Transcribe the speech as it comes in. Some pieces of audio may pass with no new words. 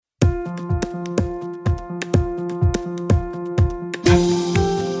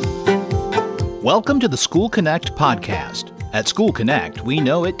Welcome to the School Connect podcast. At School Connect, we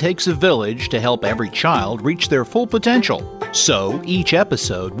know it takes a village to help every child reach their full potential. So, each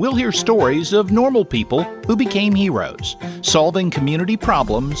episode, we'll hear stories of normal people who became heroes, solving community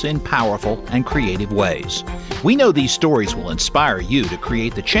problems in powerful and creative ways. We know these stories will inspire you to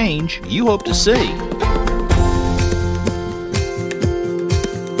create the change you hope to see.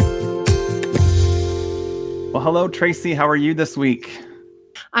 Well, hello, Tracey. How are you this week?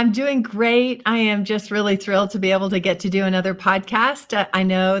 I'm doing great. I am just really thrilled to be able to get to do another podcast. I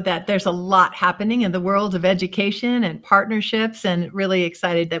know that there's a lot happening in the world of education and partnerships, and really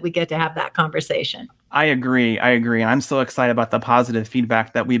excited that we get to have that conversation. I agree. And I'm so excited about the positive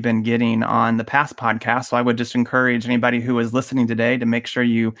feedback that we've been getting on the past podcast. So I would just encourage anybody who is listening today to make sure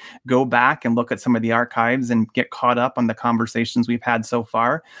you go back and look at some of the archives and get caught up on the conversations we've had so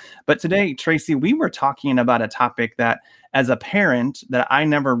far. But today, Tracey, we were talking about a topic that, as a parent, that I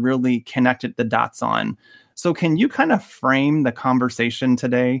never really connected the dots on. So can you kind of frame the conversation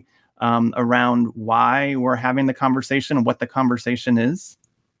today around why we're having the conversation and what the conversation is?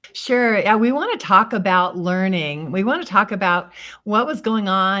 Sure. Yeah, we want to talk about learning. We want to talk about what was going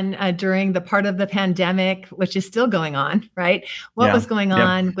on during the part of the pandemic, which is still going on, right? What was going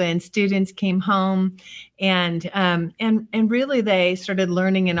on when students came home, and really they started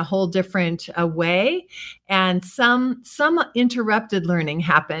learning in a whole different way. And some interrupted learning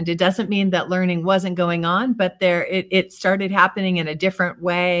happened. It doesn't mean that learning wasn't going on, but it started happening in a different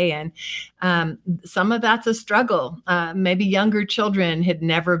way. And some of that's a struggle. Maybe younger children had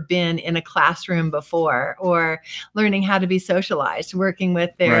never been in a classroom before, or learning how to be socialized, working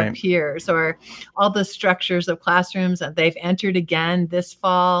with their peers, or all the structures of classrooms that they've entered again this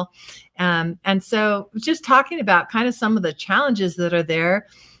fall. And so just talking about kind of some of the challenges that are there.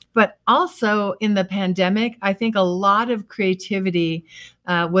 But also in the pandemic, I think a lot of creativity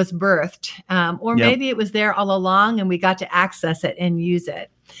was birthed, or maybe it was there all along and we got to access it and use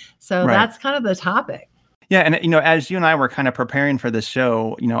it. So that's kind of the topic. Yeah. And, as you and I were kind of preparing for this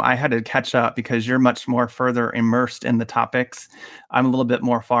show, I had to catch up because you're much more further immersed in the topics. I'm a little bit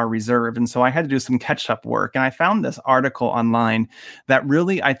more far reserved. And so I had to do some catch up work. And I found this article online that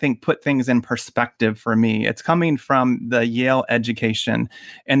really, I think, put things in perspective for me. It's coming from the Yale Education.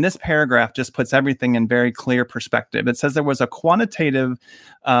 And this paragraph just puts everything in very clear perspective. It says there was a quantitative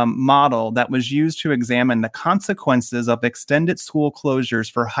model that was used to examine the consequences of extended school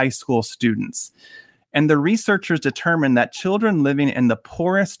closures for high school students. And the researchers determined that children living in the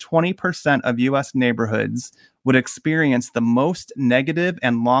poorest 20% of U.S. neighborhoods would experience the most negative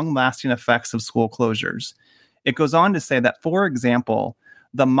and long-lasting effects of school closures. It goes on to say that, for example,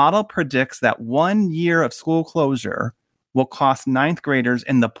 the model predicts that 1 year of school closure will cost ninth graders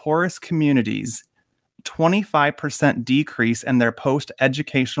in the poorest communities 25% decrease in their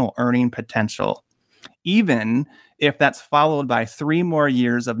post-educational earning potential, even if that's followed by 3 more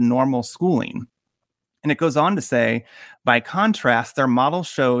years of normal schooling. And it goes on to say, by contrast, their model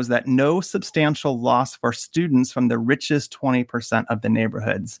shows that no substantial loss for students from the richest 20% of the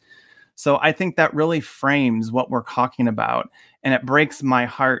neighborhoods. So I think that really frames what we're talking about. And it breaks my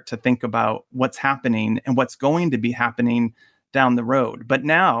heart to think about what's happening and what's going to be happening down the road. But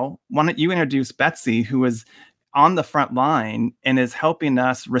now, why don't you introduce Betsy, who is on the front line and is helping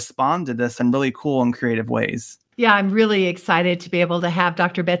us respond to this in really cool and creative ways. Yeah, I'm really excited to be able to have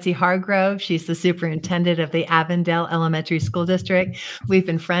Dr. Betsy Hargrove. She's the superintendent of the Avondale Elementary School District. We've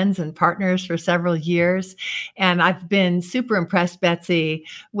been friends and partners for several years. And I've been super impressed, Betsy,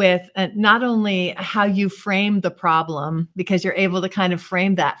 with not only how you frame the problem, because you're able to kind of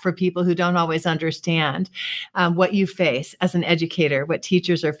frame that for people who don't always understand what you face as an educator, what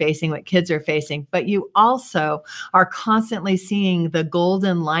teachers are facing, what kids are facing, but you also are constantly seeing the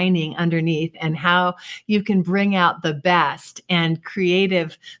golden lining underneath and how you can bring out the best and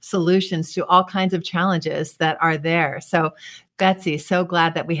creative solutions to all kinds of challenges that are there. So, Betsy, so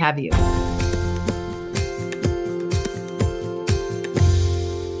glad that we have you.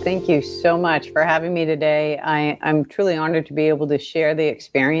 Thank you so much for having me today. I'm truly honored to be able to share the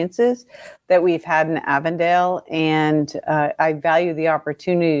experiences that we've had in Avondale, and I value the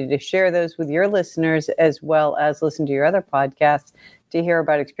opportunity to share those with your listeners as well as listen to your other podcasts to hear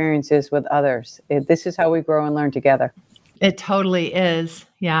about experiences with others. This is how we grow and learn together. It totally is.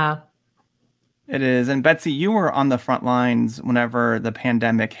 Yeah. It is. And Betsy, you were on the front lines whenever the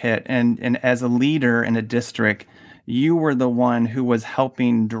pandemic hit. And as a leader in a district, you were the one who was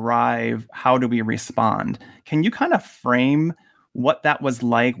helping drive how do we respond. Can you kind of frame what that was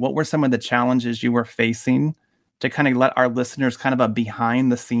like? What were some of the challenges you were facing to kind of let our listeners kind of a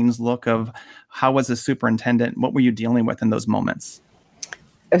behind the scenes look of how was a superintendent, what were you dealing with in those moments?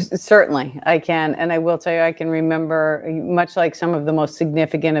 Certainly, I can. And I will tell you, I can remember, much like some of the most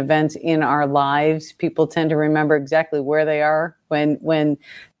significant events in our lives, people tend to remember exactly where they are when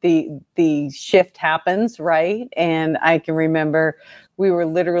the shift happens, right? And I can remember we were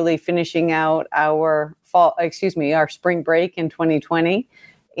literally finishing out our spring break in 2020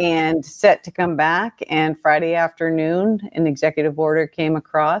 and set to come back. And Friday afternoon, an executive order came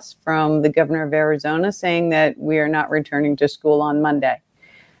across from the governor of Arizona saying that we are not returning to school on Monday.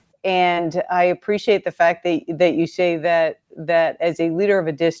 And I appreciate the fact that you say that as a leader of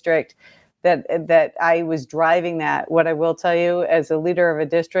a district, that I was driving that. What I will tell you, as a leader of a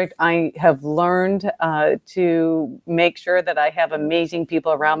district, I have learned to make sure that I have amazing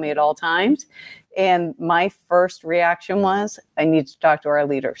people around me at all times. And my first reaction was, I need to talk to our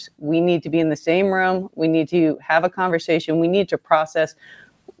leaders. We need to be in the same room. We need to have a conversation. We need to process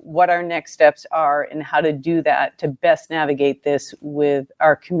what our next steps are and how to do that to best navigate this with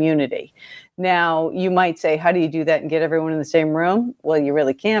our community. Now, you might say, how do you do that and get everyone in the same room? Well, you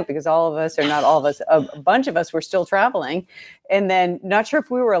really can't, because all of us, or not all of us, a bunch of us were still traveling. And then not sure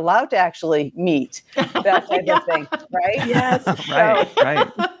if we were allowed to actually meet, that type of thing, right? Yes,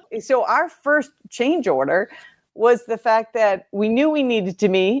 right. So our first change order was the fact that we knew we needed to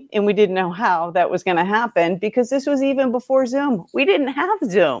meet and we didn't know how that was going to happen, because this was even before Zoom. We didn't have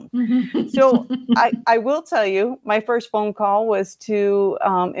Zoom. So I will tell you, my first phone call was to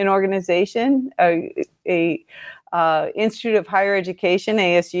an organization, a Institute of Higher Education,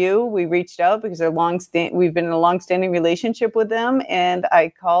 ASU. We reached out because we've been in a long-standing relationship with them. And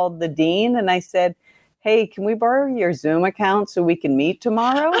I called the dean and I said, hey, can we borrow your Zoom account so we can meet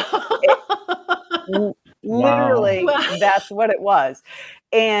tomorrow? Literally, wow. That's what it was.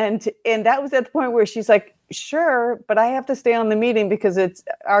 And that was at the point where she's like, sure, but I have to stay on the meeting because it's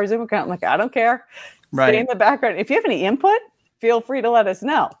our Zoom account. I'm like, I don't care. Stay in the background. If you have any input, feel free to let us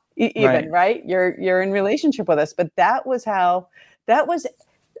know. Right? You're in relationship with us. But that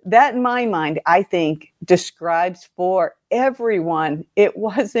in my mind, I think describes for everyone. It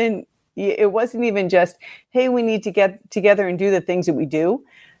wasn't even just, hey, we need to get together and do the things that we do.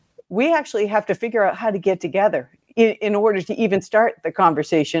 We actually have to figure out how to get together in order to even start the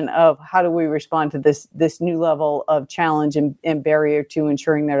conversation of how do we respond to this new level of challenge and barrier to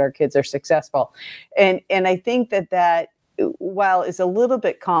ensuring that our kids are successful. And I think that while is a little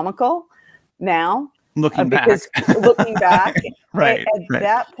bit comical now, looking back, right, at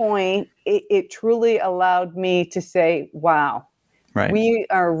that point, it truly allowed me to say, wow. Right. We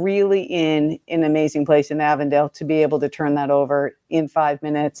are really in an amazing place in Avondale to be able to turn that over in 5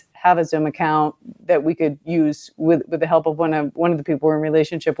 minutes, have a Zoom account that we could use with the help of one of the people we're in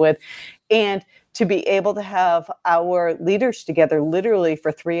relationship with, and to be able to have our leaders together literally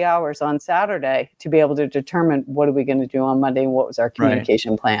for 3 hours on Saturday to be able to determine what are we going to do on Monday and what was our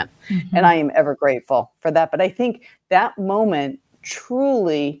communication plan. Mm-hmm. And I am ever grateful for that. But I think that moment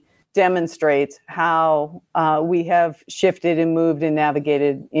truly demonstrates how we have shifted and moved and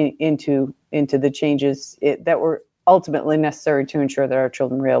navigated into the changes that were ultimately necessary to ensure that our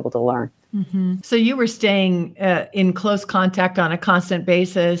children were able to learn. Mm-hmm. So you were staying in close contact on a constant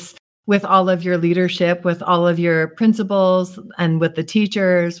basis with all of your leadership, with all of your principals and with the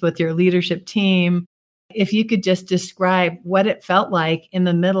teachers, with your leadership team. If you could just describe what it felt like in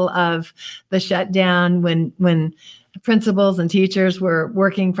the middle of the shutdown when principals and teachers were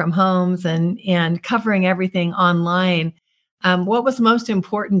working from homes and covering everything online. What was most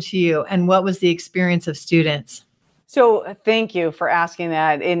important to you, and what was the experience of students? So thank you for asking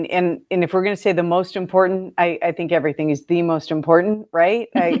that. And if we're going to say the most important, I think everything is the most important, right?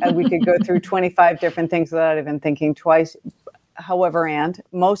 We could go through 25 different things without even thinking twice. However, and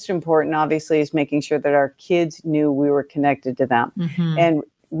most important, obviously, is making sure that our kids knew we were connected to them. Mm-hmm. And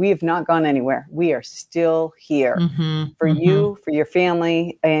we have not gone anywhere. We are still here for you, for your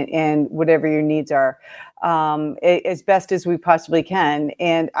family, and whatever your needs are, as best as we possibly can.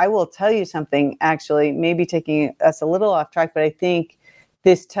 And I will tell you something, actually, maybe taking us a little off track, but I think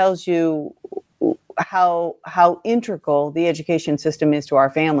this tells you how integral the education system is to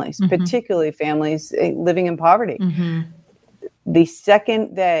our families, particularly families living in poverty. Mm-hmm. The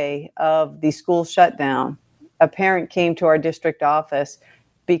second day of the school shutdown, a parent came to our district office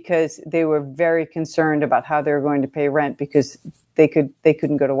because they were very concerned about how they were going to pay rent because they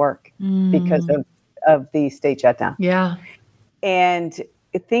couldn't go to work because of the state shutdown. Yeah. And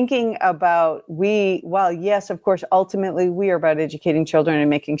thinking about yes, of course, ultimately we are about educating children and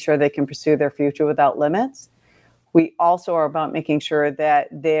making sure they can pursue their future without limits. We also are about making sure that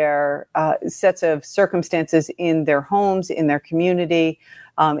their sets of circumstances in their homes, in their community,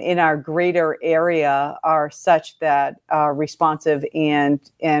 in our greater area are such that are responsive and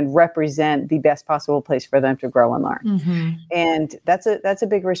represent the best possible place for them to grow and learn. Mm-hmm. And that's a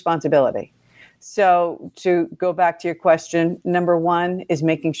big responsibility. So to go back to your question, number one is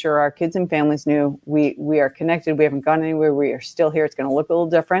making sure our kids and families knew we are connected. We haven't gone anywhere. We are still here. It's going to look a little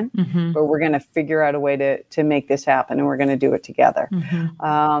different, but we're going to figure out a way to make this happen, and we're going to do it together.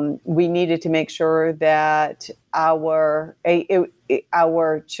 We needed to make sure that our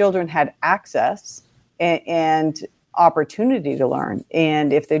children had access and opportunity to learn.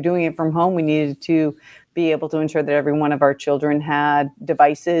 And if they're doing it from home, we needed to be able to ensure that every one of our children had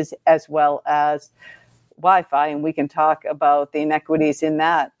devices as well as Wi-Fi, and we can talk about the inequities in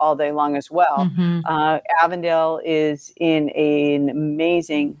that all day long as well. Avondale is in an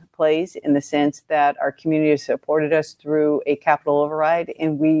amazing place in the sense that our community has supported us through a capital override,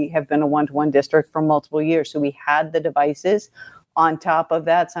 and we have been a one-to-one district for multiple years. So we had the devices. On top of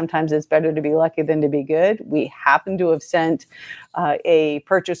that, sometimes it's better to be lucky than to be good. We happen to have sent a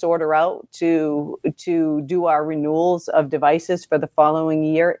purchase order out to do our renewals of devices for the following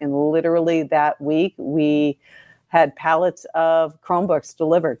year. And literally that week, we had pallets of Chromebooks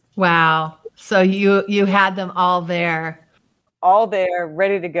delivered. Wow. So you had them all there. All there,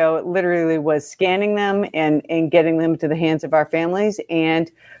 ready to go. It literally was scanning them and getting them to the hands of our families. And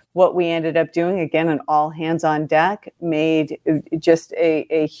what we ended up doing, again, an all hands on deck, made just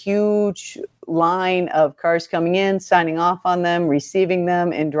a huge line of cars coming in, signing off on them, receiving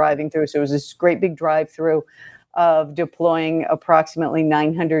them, and driving through. So it was this great big drive through of deploying approximately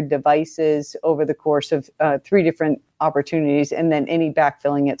 900 devices over the course of 3 different opportunities, and then any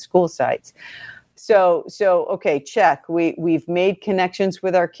backfilling at school sites. So okay, check. We've made connections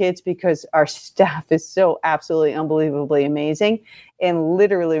with our kids because our staff is so absolutely unbelievably amazing. And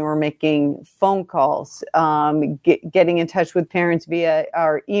literally we're making phone calls, getting in touch with parents via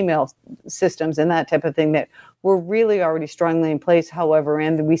our email systems and that type of thing that were really already strongly in place. However,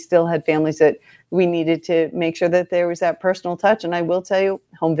 and we still had families that we needed to make sure that there was that personal touch. And I will tell you,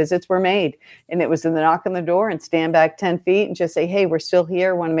 home visits were made. And it was in the knock on the door and stand back 10 feet and just say, hey, we're still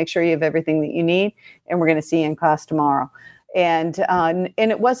here. Want to make sure you have everything that you need. And we're going to see you in class tomorrow. And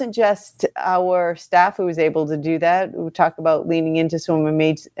it wasn't just our staff who was able to do that. We talk about leaning into some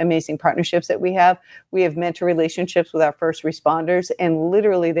amazing partnerships that we have. We have mentor relationships with our first responders, and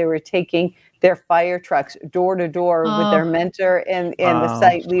literally they were taking their fire trucks door to door with their mentor and the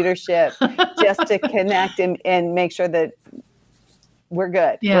site leadership just to connect and make sure that we're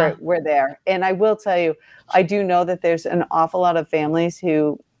good. Yeah. We're there. And I will tell you, I do know that there's an awful lot of families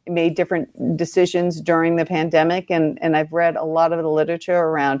who made different decisions during the pandemic. And I've read a lot of the literature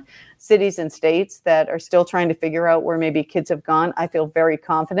around cities and states that are still trying to figure out where maybe kids have gone. I feel very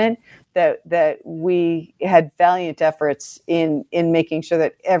confident that we had valiant efforts in making sure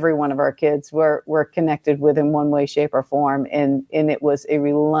that every one of our kids were connected with in one way, shape, or form. And it was a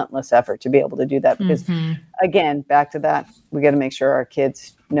relentless effort to be able to do that because, again, back to that, we got to make sure our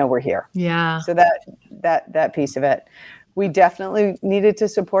kids know we're here. Yeah. So that piece of it. We definitely needed to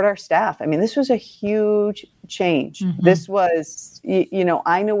support our staff. I mean, this was a huge change. This was,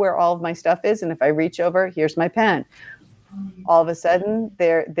 I know where all of my stuff is. And if I reach over, here's my pen. All of a sudden,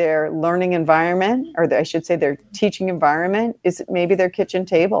 their learning environment, or I should say their teaching environment, is maybe their kitchen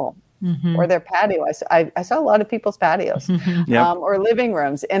table or their patio. I saw a lot of people's patios or living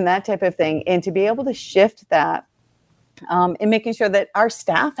rooms and that type of thing. And to be able to shift that and making sure that our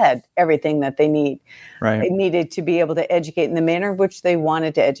staff had everything that they need. Right. They needed to be able to educate in the manner in which they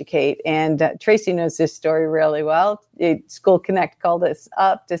wanted to educate. And Tracey knows this story really well. School Connect called us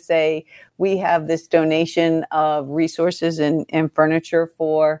up to say, we have this donation of resources and furniture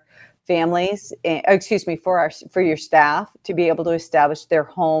for families, for your staff to be able to establish their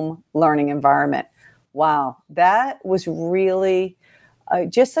home learning environment. Wow, that was really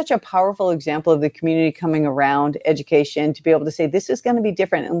just such a powerful example of the community coming around education to be able to say, this is going to be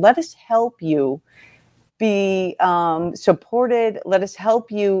different and let us help you be supported. Let us help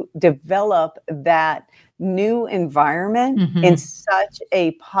you develop that new environment in such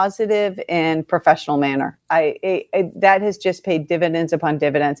a positive and professional manner. That has just paid dividends upon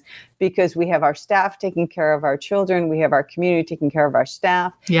dividends because we have our staff taking care of our children. We have our community taking care of our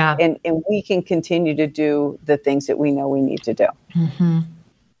staff. Yeah. And we can continue to do the things that we know we need to do.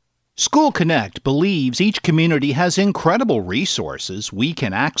 School Connect believes each community has incredible resources we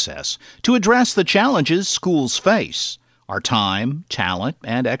can access to address the challenges schools face. Our time, talent,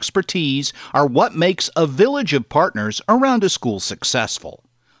 and expertise are what makes a village of partners around a school successful.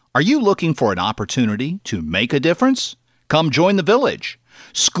 Are you looking for an opportunity to make a difference? Come join the village.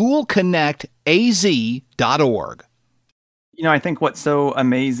 SchoolConnectAZ.org. I think what's so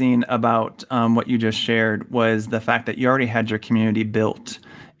amazing about what you just shared was the fact that you already had your community built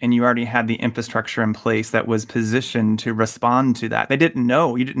and you already had the infrastructure in place that was positioned to respond to that. They didn't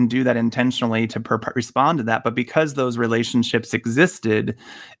know. You didn't do that intentionally to respond to that. But because those relationships existed,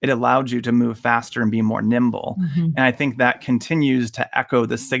 it allowed you to move faster and be more nimble. And I think that continues to echo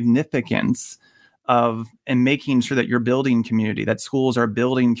the significance of and making sure that you're building community, that schools are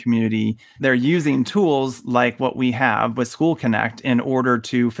building community. They're using tools like what we have with School Connect in order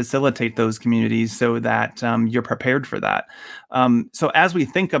to facilitate those communities so that you're prepared for that. So as we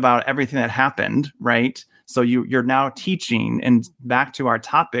think about everything that happened, right? So you're now teaching, and back to our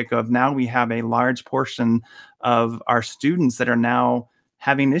topic of now we have a large portion of our students that are now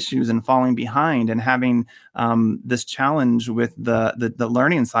having issues and falling behind and having this challenge with the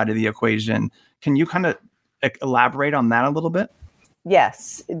learning side of the equation. Can you kind of elaborate on that a little bit?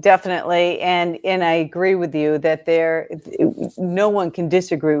 Yes, definitely. And I agree with you that no one can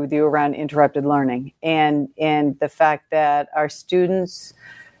disagree with you around interrupted learning and the fact that our students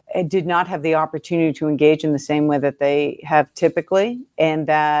did not have the opportunity to engage in the same way that they have typically, and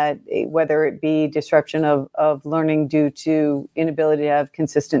that whether it be disruption of learning due to inability to have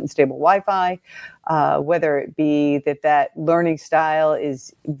consistent and stable Wi-Fi, whether it be that learning style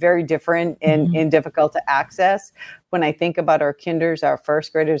is very different and difficult to access. When I think about our kinders, our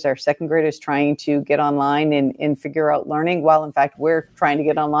first graders, our second graders trying to get online and figure out learning, while in fact we're trying to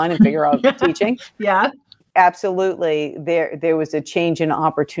get online and figure out teaching. Yeah. Absolutely. There was a change in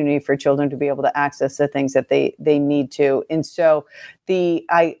opportunity for children to be able to access the things that they need to. And so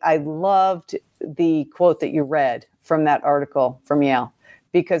I loved the quote that you read from that article from Yale,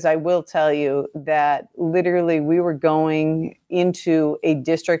 because I will tell you that literally we were going into a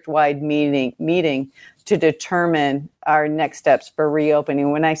district-wide meeting to determine our next steps for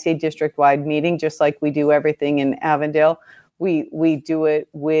reopening. When I say district-wide meeting, just like we do everything in Avondale, we do it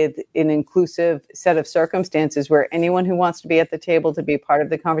with an inclusive set of circumstances where anyone who wants to be at the table to be part of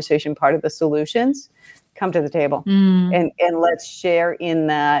the conversation, part of the solutions, come to the table and let's share in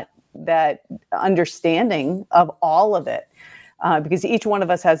that understanding of all of it. Because each one of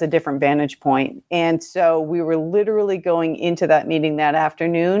us has a different vantage point. And so we were literally going into that meeting that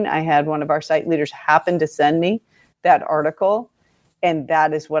afternoon. I had one of our site leaders happen to send me that article. And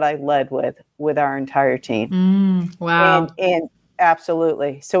that is what I led with our entire team. Wow. And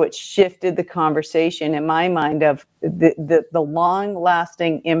absolutely. So it shifted the conversation in my mind of the long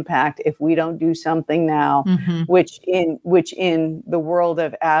lasting impact if we don't do something now, which in the world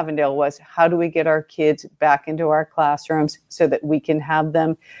of Avondale was, how do we get our kids back into our classrooms so that we can have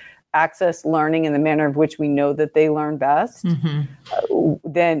them access learning in the manner of which we know that they learn best,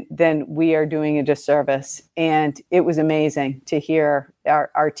 then we are doing a disservice. And it was amazing to hear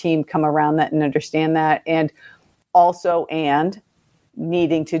our team come around that and understand that, and also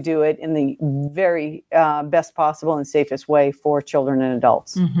needing to do it in the very best possible and safest way for children and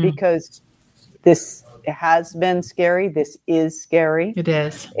adults, because this has been scary. This is scary. It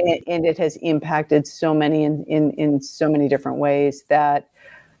is. And it has impacted so many in so many different ways that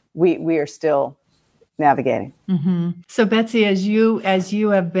we are still navigating. So Betsy, as you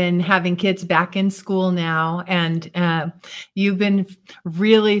have been having kids back in school now, and you've been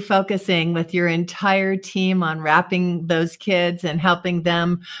really focusing with your entire team on wrapping those kids and helping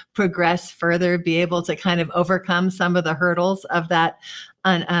them progress further, be able to kind of overcome some of the hurdles of that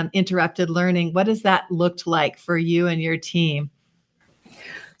interrupted learning. What has that looked like for you and your team?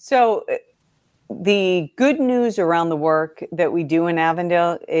 So the good news around the work that we do in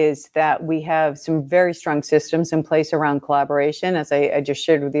Avondale is that we have some very strong systems in place around collaboration. As I just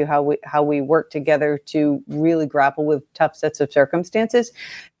shared with you, how we work together to really grapple with tough sets of circumstances.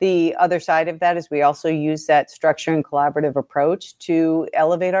 The other side of that is we also use that structure and collaborative approach to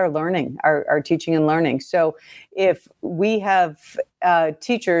elevate our learning, our teaching and learning. So if we have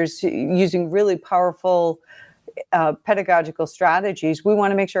teachers using really powerful pedagogical strategies, we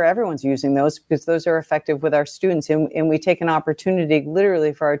want to make sure everyone's using those, because those are effective with our students. And we take an opportunity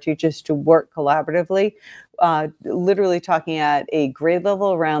literally for our teachers to work collaboratively, literally talking at a grade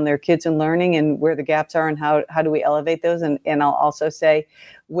level around their kids and learning and where the gaps are and how do we elevate those. And I'll also say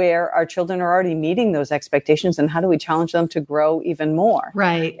where our children are already meeting those expectations and how do we challenge them to grow even more.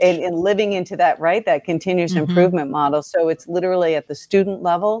 Right. And living into that, right, that continuous improvement model. So it's literally at the student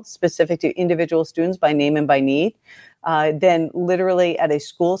level, specific to individual students by name and by need. Then literally at a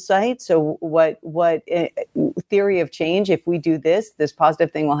school site. So what theory of change, if we do this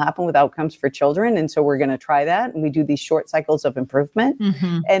positive thing will happen with outcomes for children. And so we're going to try that. And we do these short cycles of improvement.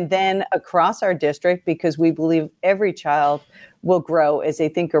 And then across our district, because we believe every child will grow as they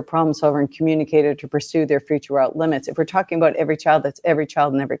think, or problem solver and communicator to pursue their future out limits. If we're talking about every child, that's every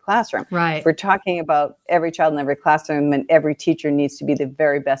child in every classroom. Right. If we're talking about every child in every classroom, and every teacher needs to be the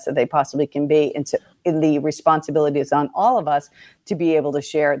very best that they possibly can be. And so the responsibility is on all of us to be able to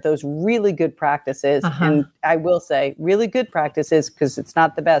share those really good practices. And I will say really good practices, because it's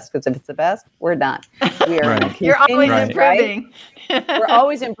not the best, because if it's the best, we're done. We are You're always improving. Right? We're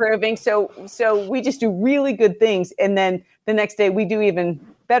always improving. So we just do really good things. And then the next day we do even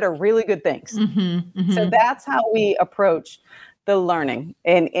better, really good things. So that's how we approach the learning,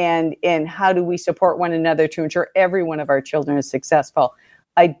 and how do we support one another to ensure every one of our children is successful.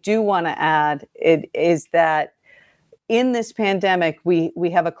 I do want to add is that in this pandemic, we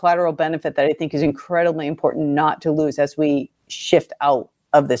have a collateral benefit that I think is incredibly important not to lose as we shift out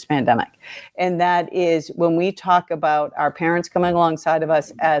of this pandemic. And that is when we talk about our parents coming alongside of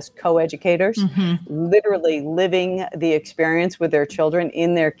us as co-educators, literally living the experience with their children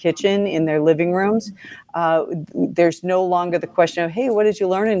in their kitchen, in their living rooms. There's no longer the question of, hey, what did you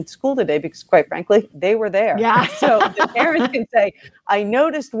learn in school today? Because quite frankly, they were there. Yeah. So the parents can say, I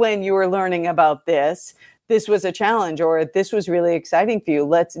noticed when you were learning about this was a challenge, or this was really exciting for you.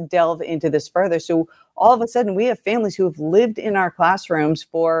 Let's delve into this further. So all of a sudden, we have families who have lived in our classrooms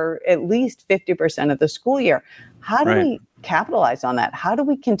for at least 50% of the school year. How do we capitalize on that? How do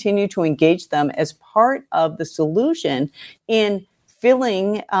we continue to engage them as part of the solution in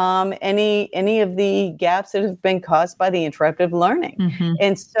filling any of the gaps that have been caused by the interruptive learning?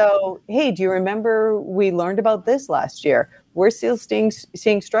 And so, hey, do you remember we learned about this last year? We're still seeing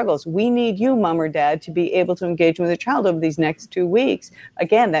struggles. We need you, mom or dad, to be able to engage with a child over these next 2 weeks.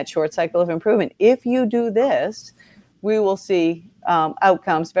 Again, that short cycle of improvement. If you do this, we will see better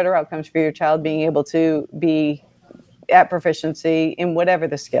outcomes for your child being able to be at proficiency in whatever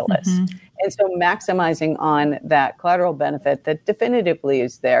the skill is. And so maximizing on that collateral benefit that definitively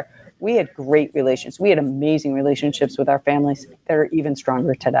is there. We had great relations. We had amazing relationships with our families that are even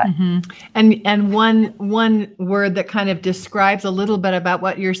stronger today. And one word that kind of describes a little bit about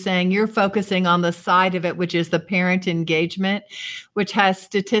what you're saying, you're focusing on the side of it, which is the parent engagement, which has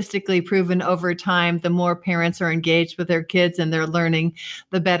statistically proven over time, the more parents are engaged with their kids and they're learning,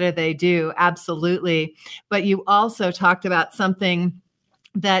 the better they do. Absolutely. But you also talked about something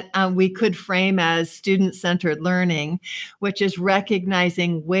that we could frame as student-centered learning, which is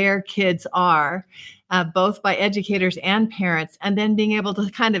recognizing where kids are, both by educators and parents, and then being able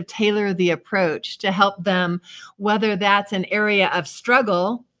to kind of tailor the approach to help them, whether that's an area of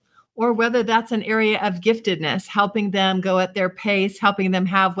struggle or whether that's an area of giftedness, helping them go at their pace, helping them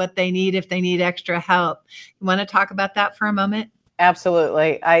have what they need if they need extra help. You want to talk about that for a moment?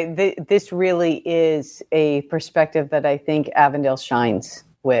 Absolutely. This really is a perspective that I think Avondale shines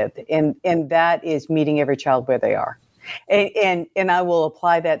with, and that is meeting every child where they are. And I will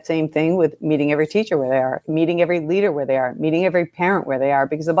apply that same thing with meeting every teacher where they are, meeting every leader where they are, meeting every parent where they are,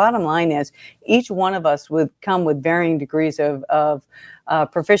 because the bottom line is each one of us would come with varying degrees of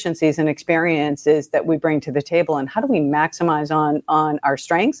proficiencies and experiences that we bring to the table. And how do we maximize on our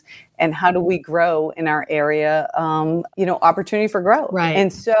strengths, and how do we grow in our area, opportunity for growth. Right.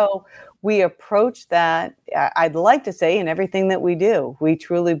 And so we approach that, I'd like to say, in everything that we do. We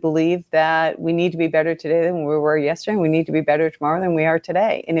truly believe that we need to be better today than we were yesterday, and we need to be better tomorrow than we are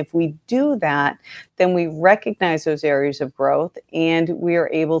today. And if we do that, then we recognize those areas of growth and we are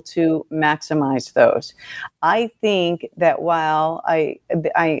able to maximize those. I think that while I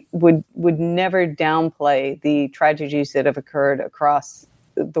would never downplay the tragedies that have occurred across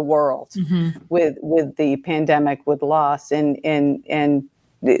the world with the pandemic, with loss and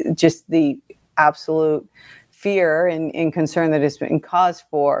just the absolute fear and concern that has been caused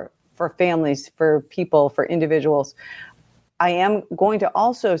for families, for people, for individuals. I am going to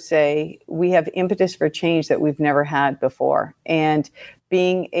also say we have impetus for change that we've never had before. And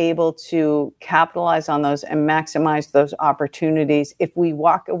being able to capitalize on those and maximize those opportunities. If we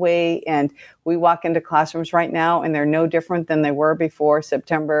walk away and we walk into classrooms right now and they're no different than they were before spring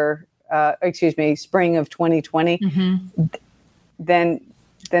of 2020,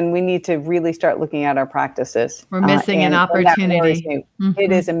 then we need to really start looking at our practices. We're missing an opportunity.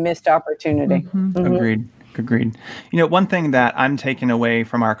 It is a missed opportunity. Agreed. One thing that I'm taking away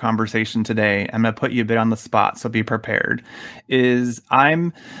from our conversation today, I'm going to put you a bit on the spot, so be prepared, is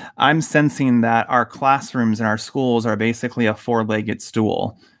I'm sensing that our classrooms and our schools are basically a four-legged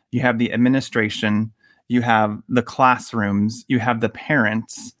stool. You have the administration, you have the classrooms, you have the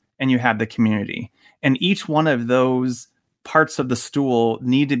parents, and you have the community. And each one of those parts of the stool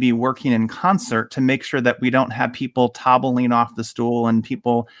need to be working in concert to make sure that we don't have people toppling off the stool and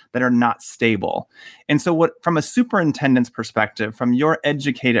people that are not stable. And so from a superintendent's perspective, from your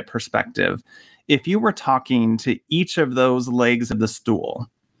educated perspective, if you were talking to each of those legs of the stool,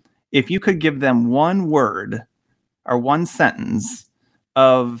 if you could give them one word or one sentence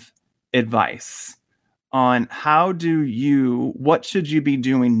of advice on what should you be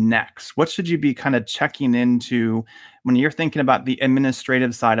doing next? What should you be kind of checking into when you're thinking about the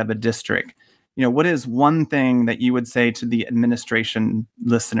administrative side of a district? What is one thing that you would say to the administration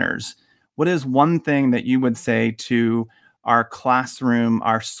listeners? What is one thing that you would say to our classroom,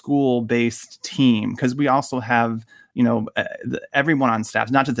 our school-based team? Because we also have, everyone on staff,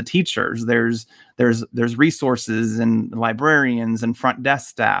 not just the teachers. There's resources and librarians and front desk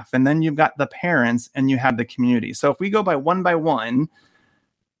staff, and then you've got the parents and you have the community. So if we go by one,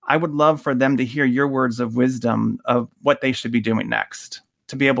 I would love for them to hear your words of wisdom of what they should be doing next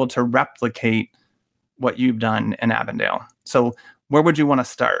to be able to replicate what you've done in Avondale. So where would you want to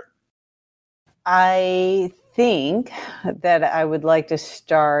start? I think that I would like to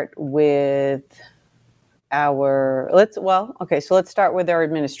start with let's start with our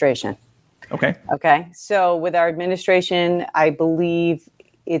administration. Okay. So with our administration, I believe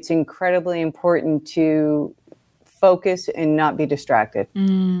it's incredibly important to focus and not be distracted.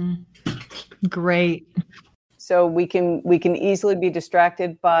 Great. So we can easily be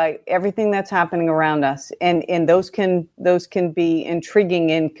distracted by everything that's happening around us. And those can be intriguing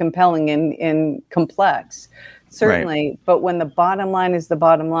and compelling and complex. Certainly, right. But when the bottom line is the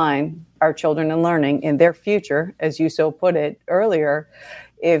bottom line, our children and learning and their future, as you so put it earlier,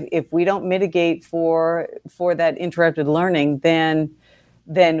 if we don't mitigate for that interrupted learning, then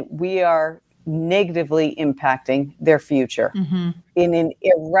we are negatively impacting their future in an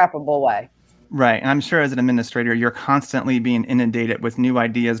irreparable way. Right. And I'm sure as an administrator, you're constantly being inundated with new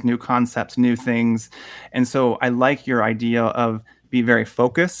ideas, new concepts, new things. And so I like your idea of be very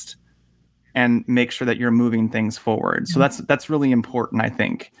focused and make sure that you're moving things forward. So that's really important, I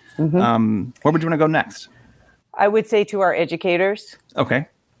think. Where would you want to go next? I would say to our educators. Okay.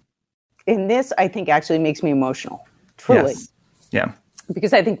 And this, I think, actually makes me emotional. Truly. Yes. Yeah.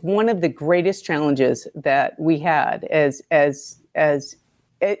 Because I think one of the greatest challenges that we had as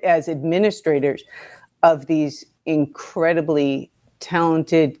administrators of these incredibly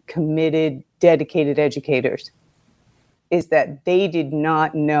talented, committed, dedicated educators is that they did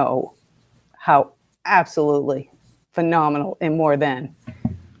not know how absolutely phenomenal and more than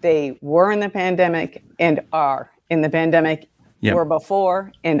they were in the pandemic and are in the pandemic, were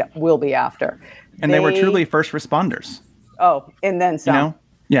before and will be after. And they were truly first responders. Oh, and then some.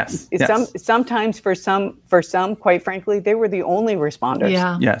 Yes. Sometimes for some, quite frankly, they were the only responders.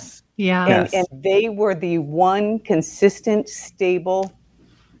 Yeah. Yes. Yeah. And they were the one consistent, stable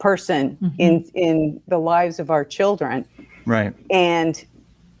person in the lives of our children. Right. And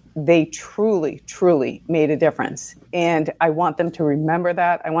they truly, truly made a difference. And I want them to remember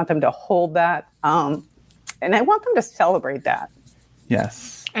that. I want them to hold that. And I want them to celebrate that.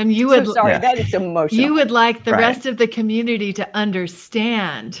 Yes. And you would, that is emotional. You would like the rest of the community to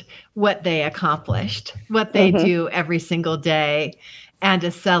understand what they accomplished, what they do every single day, and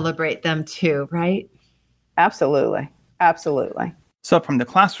to celebrate them too, right? Absolutely. Absolutely. So from the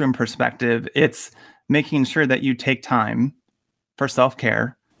classroom perspective, it's making sure that you take time for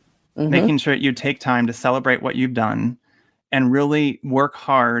self-care, making sure that you take time to celebrate what you've done, and really work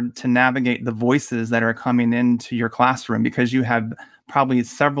hard to navigate the voices that are coming into your classroom, because you have probably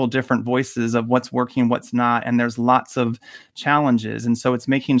several different voices of what's working, what's not, and there's lots of challenges. And so it's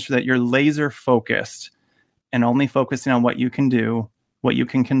making sure that you're laser focused and only focusing on what you can do, what you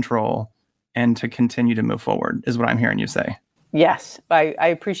can control, and to continue to move forward is what I'm hearing you say. Yes, I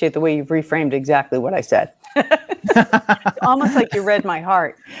appreciate the way you've reframed exactly what I said. It's almost like you read my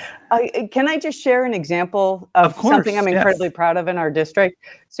heart. Can I just share an example of something I'm incredibly proud of in our district?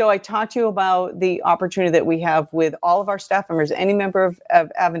 So I taught you about the opportunity that we have with all of our staff members. Any member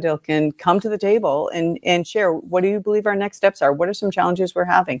of Avondale can come to the table and share, what do you believe our next steps are? What are some challenges we're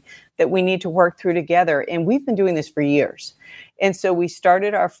having that we need to work through together? And we've been doing this for years. And so we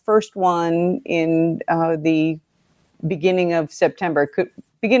started our first one in the beginning of September.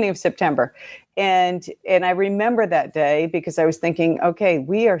 And I remember that day because I was thinking, okay,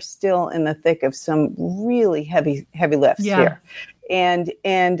 we are still in the thick of some really heavy lifts here. And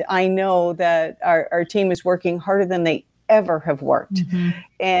I know that our team is working harder than they ever have worked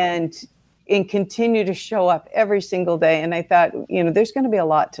and continue to show up every single day. And I thought, there's going to be a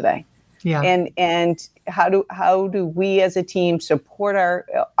lot today. Yeah. And how do we as a team support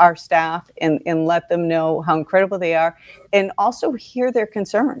our staff and let them know how incredible they are, and also hear their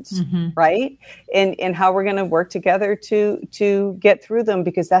concerns, right? And how we're going to work together to get through them,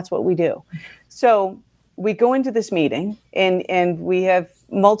 because that's what we do. So we go into this meeting and we have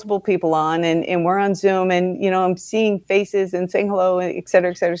multiple people on, and we're on Zoom, and, I'm seeing faces and saying hello, et cetera,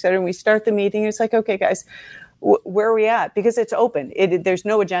 et cetera, et cetera. And we start the meeting. It's like, okay, guys, where are we at? Because it's open. There's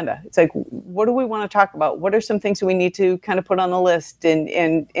no agenda. It's like, what do we want to talk about? What are some things that we need to kind of put on the list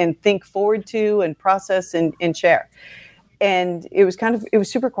and think forward to and process and share? And it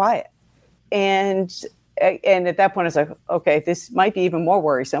was super quiet. And at that point, I was like, okay, this might be even more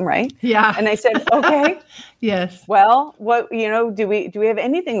worrisome, right? Yeah. And I said, okay. Yes. Well, what, do we have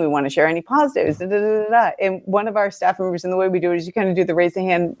anything we want to share? Any positives? Da, da, da, da, da. And one of our staff members, and the way we do it is you kind of do the raise the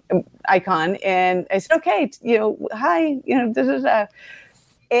hand icon. And I said, okay, hi, da, da, da.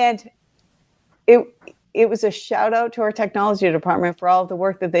 And it was a shout out to our technology department for all of the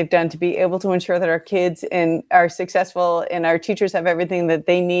work that they've done to be able to ensure that our kids are successful and our teachers have everything that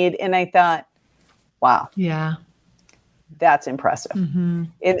they need. And I thought, wow. Yeah. That's impressive.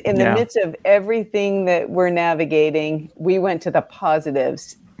 In the midst of everything that we're navigating, we went to the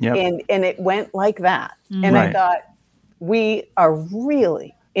positives. And it went like that. And I thought, we are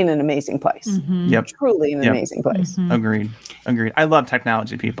really in an amazing place. Truly in an amazing place. Agreed. I love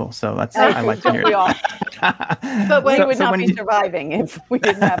technology people, so I like to hear it. But we would not be surviving if we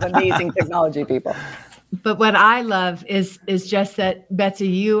didn't have amazing technology people. But what I love is just that, Betsy,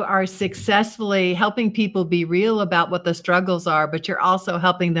 you are successfully helping people be real about what the struggles are, but you're also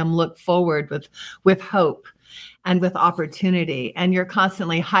helping them look forward with hope and with opportunity. And you're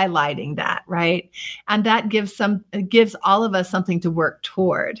constantly highlighting that, right? And that gives all of us something to work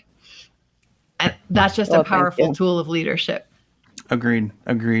toward. And that's just a powerful tool of leadership. Agreed.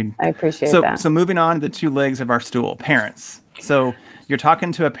 I appreciate that. So moving on to the two legs of our stool, parents. So you're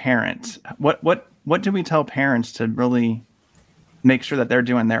talking to a parent. What do we tell parents to really make sure that they're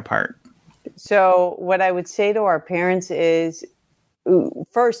doing their part? So what I would say to our parents is,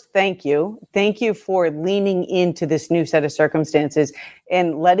 first, thank you. Thank you for leaning into this new set of circumstances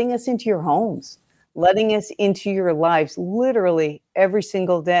and letting us into your homes, letting us into your lives literally every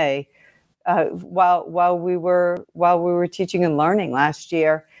single day. While we were teaching and learning last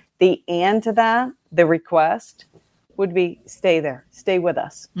year, to that, the request would be stay there, stay with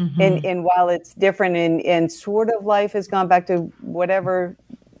us. And while it's different and sort of life has gone back to whatever,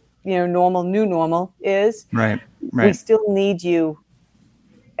 new normal is, right. We still need you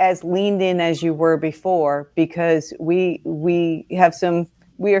as leaned in as you were before, because we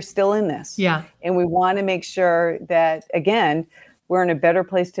are still in this. Yeah. And we want to make sure that, again, we're in a better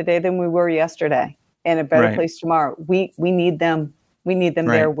place today than we were yesterday, and a better place tomorrow. We need them. We need them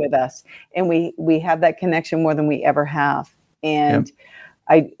there with us. And we have that connection more than we ever have. And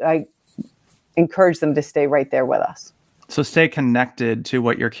I encourage them to stay right there with us. So stay connected to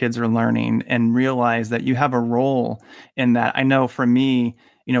what your kids are learning and realize that you have a role in that. I know for me,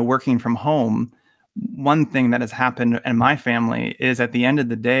 working from home, one thing that has happened in my family is at the end of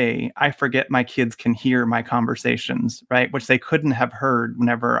the day, I forget my kids can hear my conversations, right? Which they couldn't have heard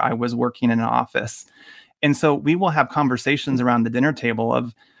whenever I was working in an office. And so we will have conversations around the dinner table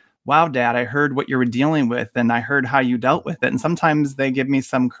of, wow, Dad, I heard what you were dealing with and I heard how you dealt with it. And sometimes they give me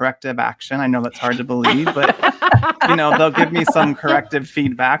some corrective action. I know that's hard to believe, but they'll give me some corrective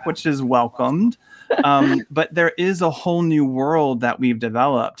feedback, which is welcomed. But there is a whole new world that we've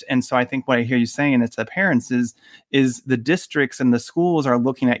developed. And so I think what I hear you saying to parents is the districts and the schools are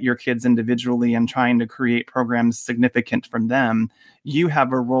looking at your kids individually and trying to create programs significant from them. You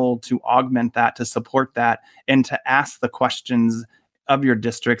have a role to augment that, to support that, and to ask the questions of your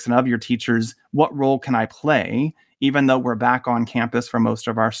districts and of your teachers, what role can I play, even though we're back on campus for most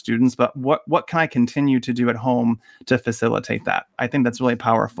of our students, but what can I continue to do at home to facilitate that? I think that's really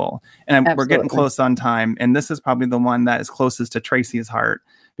powerful. And we're getting close on time. And this is probably the one that is closest to Tracey's heart,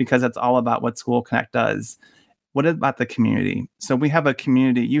 because it's all about what School Connect does. What about the community? So we have a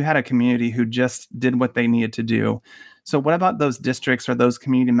community, you had a community who just did what they needed to do. So what about those districts or those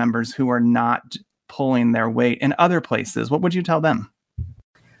community members who are not pulling their weight in other places? What would you tell them?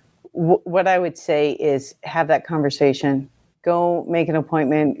 What I would say is have that conversation. Go make an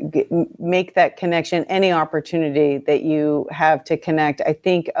appointment, make that connection, any opportunity that you have to connect. I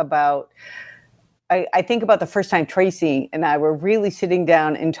think about the first time Tracey and I were really sitting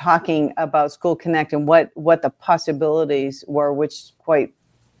down and talking about School Connect and what the possibilities were, which quite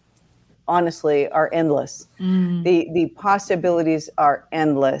honestly are endless. The possibilities are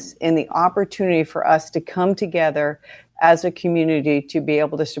endless, and the opportunity for us to come together as a community to be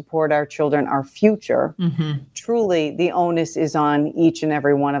able to support our children, our future, truly the onus is on each and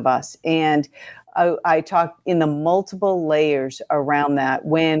every one of us. And I talk in the multiple layers around that.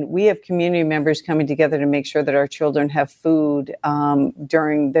 When we have community members coming together to make sure that our children have food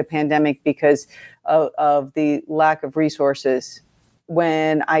during the pandemic because of the lack of resources.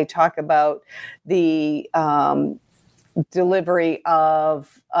 When I talk about the delivery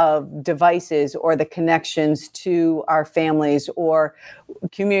of devices or the connections to our families or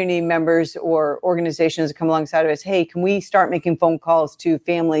community members or organizations that come alongside of us. Hey, can we start making phone calls to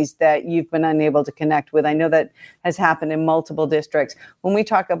families that you've been unable to connect with? I know that has happened in multiple districts. When we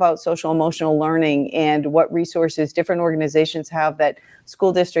talk about social emotional learning and what resources different organizations have that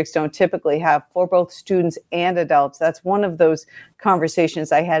school districts don't typically have for both students and adults, that's one of those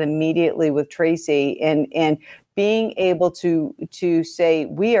conversations I had immediately with Tracey, and being able to say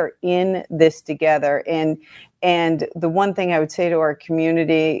we are in this together. And the one thing I would say to our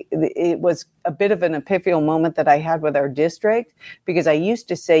community, it was a bit of an epiphanical moment that I had with our district, because I used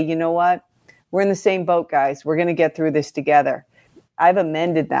to say, you know what, we're in the same boat, guys. We're going to get through this together. I've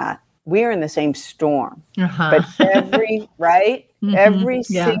amended that. We are in the same storm, but every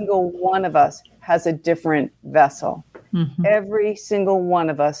single one of us has a different vessel. Every single one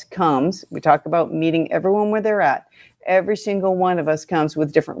of us comes, we talk about meeting everyone where they're at. Every single one of us comes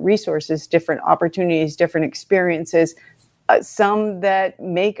with different resources, different opportunities, different experiences, some that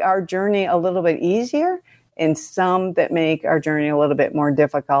make our journey a little bit easier and some that make our journey a little bit more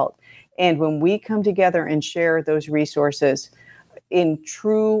difficult. And when we come together and share those resources in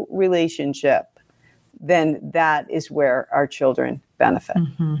true relationship, then that is where our children benefit.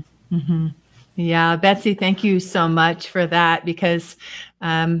 Yeah, Betsy, thank you so much for that, because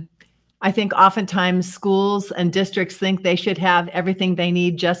I think oftentimes schools and districts think they should have everything they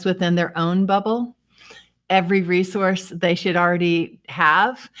need just within their own bubble. Every resource they should already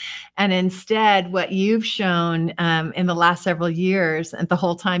have. And instead, what you've shown in the last several years and the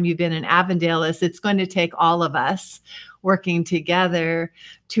whole time you've been in Avondale is it's going to take all of us working together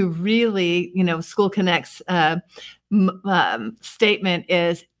to really, School Connect's statement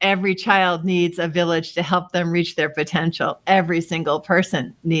is every child needs a village to help them reach their potential. Every single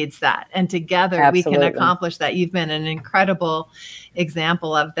person needs that. And together we can accomplish that. You've been an incredible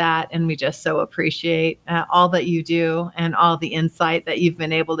example of that. And we just so appreciate all that you do and all the insight that you've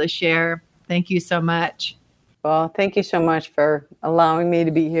been able to share. Thank you so much. Well, thank you so much for allowing me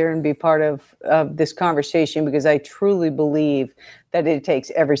to be here and be part of this conversation, because I truly believe that it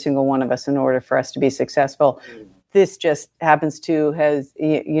takes every single one of us in order for us to be successful. This just happens to has,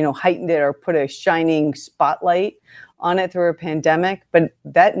 heightened it or put a shining spotlight on it through a pandemic. But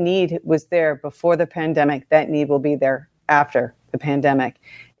that need was there before the pandemic. That need will be there after the pandemic.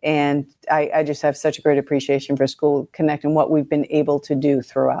 And I just have such a great appreciation for School Connect and what we've been able to do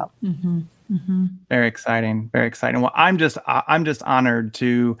throughout. Very exciting. Very exciting. Well, I'm just honored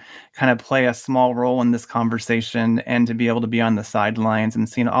to kind of play a small role in this conversation and to be able to be on the sidelines and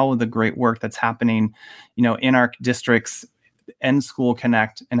seeing all of the great work that's happening, in our districts and School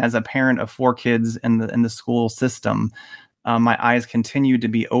Connect. And as a parent of 4 kids in the school system, my eyes continue to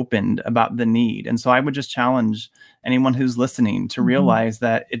be opened about the need. And so I would just challenge anyone who's listening to realize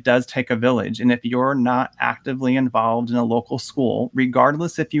that it does take a village. And if you're not actively involved in a local school,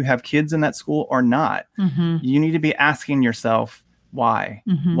 regardless if you have kids in that school or not, you need to be asking yourself, why?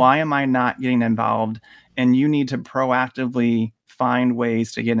 Why am I not getting involved? And you need to proactively find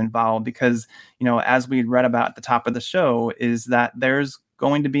ways to get involved, because, as we read about at the top of the show, is that there's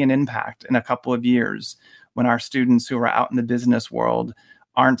going to be an impact in a couple of years when our students who are out in the business world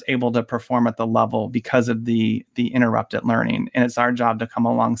aren't able to perform at the level because of the interrupted learning. And it's our job to come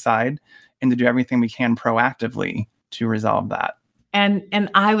alongside and to do everything we can proactively to resolve that. And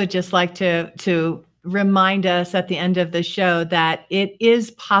I would just like to remind us at the end of the show that it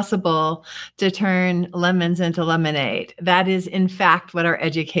is possible to turn lemons into lemonade. That is, in fact, what our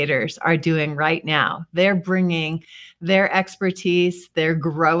educators are doing right now. They're bringing their expertise, they're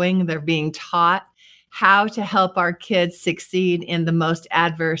growing, they're being taught how to help our kids succeed in the most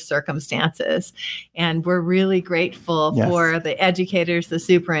adverse circumstances. And we're really grateful for the educators, the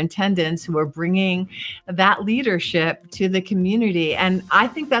superintendents who are bringing that leadership to the community. And I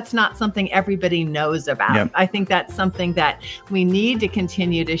think that's not something everybody knows about. I think that's something that we need to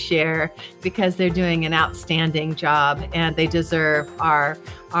continue to share, because they're doing an outstanding job and they deserve our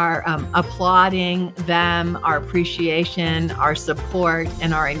applauding them, our appreciation, our support,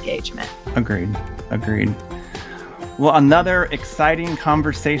 and our engagement. Agreed. Well, another exciting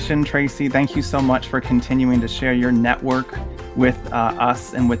conversation, Tracey. Thank you so much for continuing to share your network with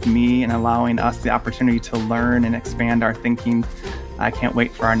us and with me and allowing us the opportunity to learn and expand our thinking. I can't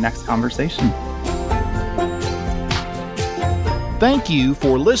wait for our next conversation. Thank you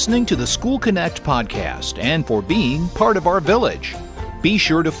for listening to the School Connect podcast and for being part of our village. Be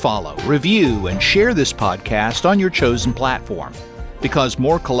sure to follow, review, and share this podcast on your chosen platform, because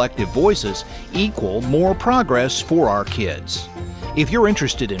more collective voices equal more progress for our kids. If you're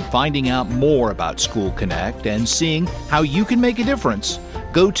interested in finding out more about School Connect and seeing how you can make a difference,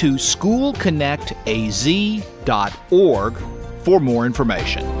 go to schoolconnectaz.org for more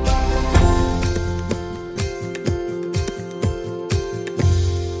information.